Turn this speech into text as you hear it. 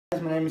My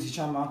name is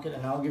Hisham Market,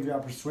 and I'll give you a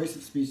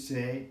persuasive speech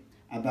today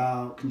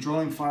about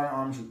controlling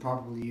firearms with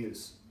proper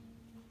use.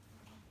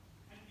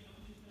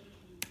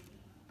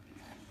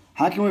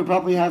 How can we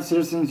properly have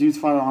citizens use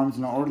firearms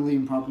in an orderly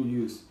and proper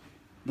use?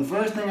 The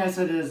first thing I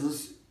said is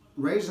let's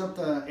raise up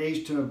the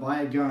age to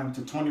buy a gun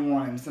to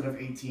 21 instead of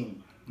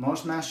 18.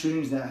 Most mass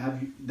shootings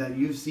that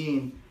you've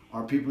seen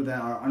are people that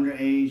are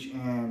underage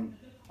and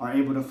are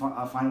able to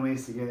find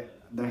ways to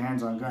get their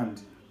hands on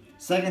guns.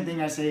 Second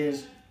thing I say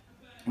is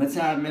let's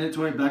have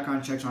mandatory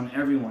background checks on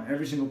everyone,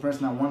 every single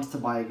person that wants to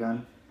buy a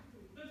gun,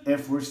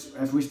 if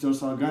we still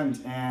sell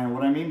guns. And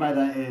what I mean by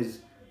that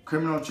is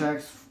criminal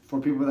checks for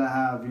people that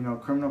have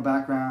criminal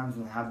backgrounds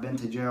and have been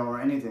to jail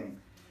or anything.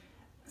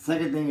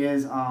 Second thing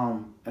is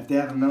if they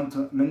have a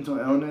mental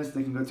illness,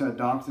 they can go to a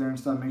doctor and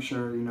stuff. Make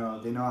sure they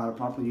know how to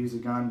properly use a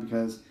gun,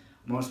 because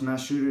most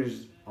mass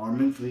shooters are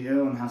mentally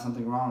ill and have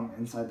something wrong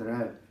inside their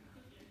head.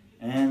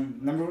 And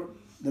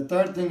the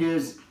third thing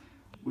is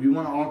we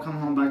want to all come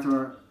home back to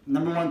our.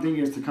 Number one thing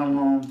is to come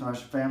home to our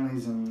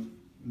families and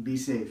be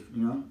safe,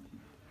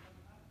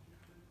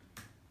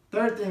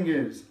 Third thing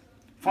is,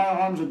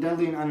 firearms are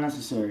deadly and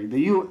unnecessary.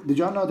 Did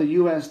y'all know the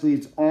U.S.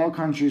 leads all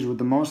countries with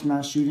the most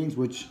mass shootings,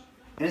 which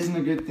isn't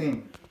a good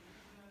thing.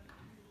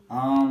 We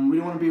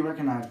don't want to be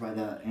recognized by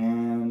that,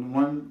 and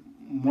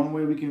one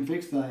way we can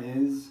fix that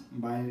is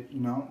by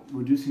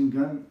reducing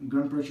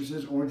gun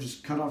purchases, or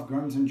just cut off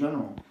guns in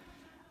general.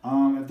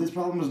 If this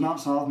problem is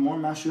not solved, more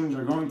mass shootings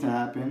are going to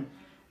happen.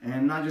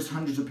 And not just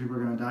hundreds of people are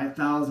going to die,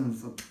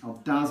 thousands of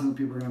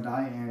people are going to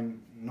die, and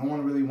no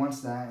one really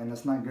wants that, and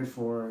that's not good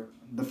for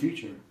the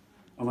future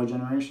of our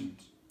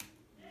generations.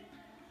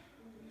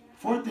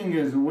 Fourth thing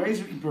is the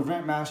ways we can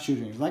prevent mass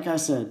shootings. Like I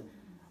said,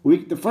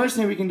 the first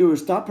thing we can do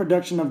is stop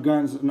production of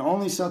guns and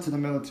only sell to the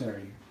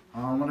military.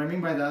 What I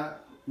mean by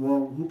that,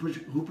 well,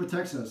 who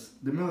protects us?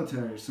 The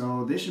military.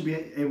 So they should be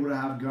able to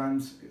have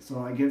guns,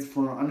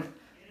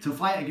 to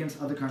fight against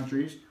other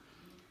countries.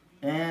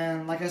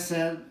 And like I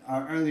said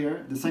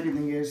earlier, the second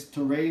thing is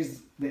to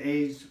raise the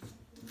age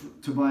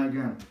to buy a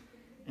gun.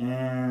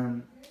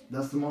 And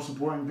that's the most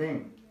important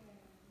thing.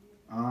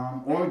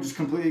 Or just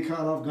completely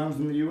cut off guns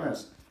in the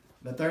U.S.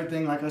 The third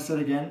thing, like I said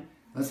again,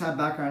 let's have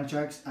background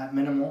checks at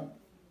minimum.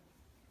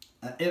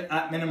 If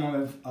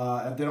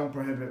they don't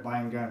prohibit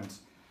buying guns.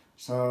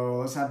 So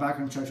let's have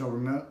background checks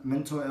over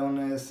mental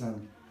illness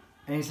and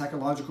any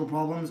psychological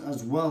problems,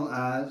 as well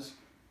as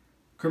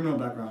criminal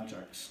background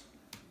checks.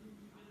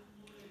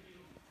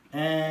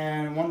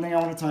 And one thing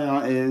I want to tell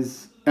y'all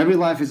is every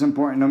life is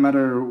important, no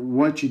matter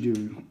what you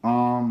do.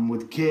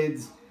 With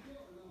kids,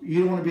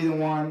 you don't want to be the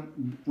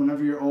one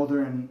whenever you're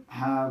older and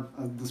have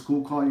the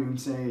school call you and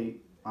say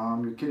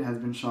your kid has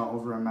been shot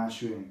over a mass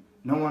shooting.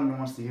 No one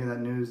wants to hear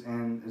that news,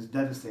 and it's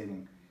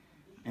devastating.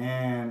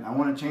 And I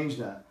want to change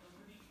that.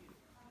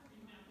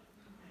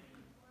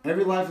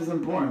 Every life is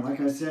important. Like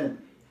I said,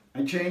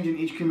 a change in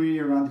each community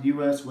around the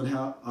U.S. would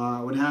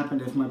happen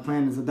if my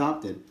plan is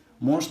adopted.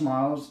 More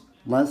smiles,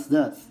 less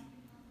deaths.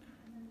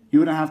 You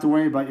wouldn't have to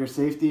worry about your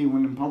safety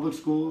when in public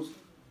schools,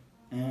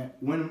 and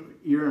when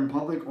you're in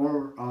public,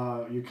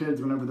 or your kids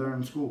whenever they're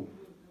in school.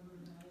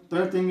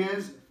 Third thing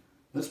is,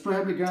 let's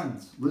prohibit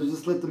guns. Let's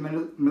just let the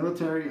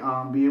military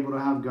be able to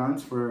have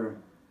guns for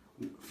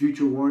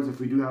future wars,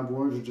 if we do have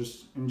wars, or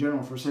just in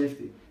general for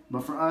safety.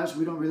 But for us,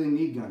 we don't really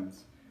need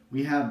guns.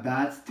 We have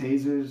bats,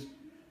 tasers,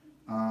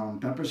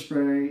 pepper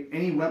spray,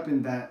 any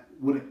weapon that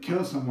wouldn't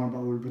kill someone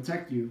but would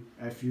protect you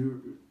if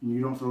you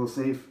don't feel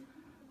safe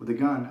with a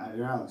gun at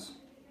your house.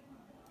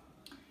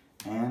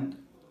 And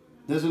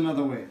there's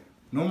another way.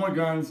 No more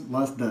guns,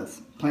 less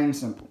deaths. Plain and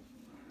simple.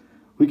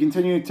 We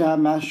continue to have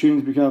mass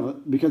shootings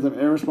because of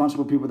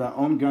irresponsible people that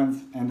own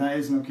guns, and that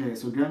isn't okay.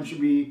 So guns should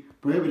be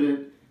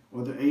prohibited,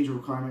 or the age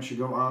requirement should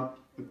go up,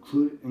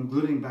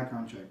 including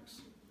background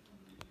checks.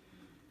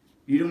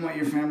 You don't want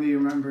your family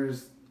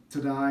members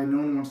to die. No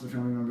one wants their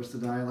family members to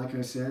die, like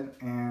I said.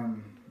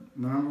 And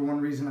the number one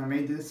reason I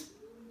made this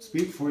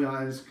speak for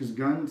y'all is because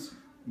guns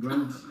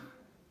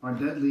are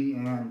deadly,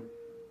 and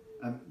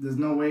there's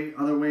no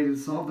other way to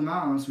solve them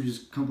out unless we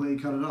just completely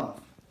cut it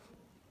off.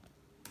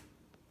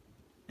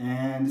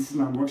 And this is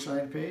my works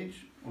cited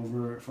page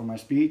for my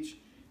speech.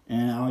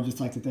 And I would just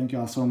like to thank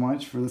y'all so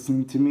much for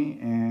listening to me,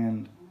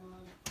 and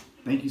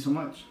thank you so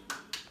much.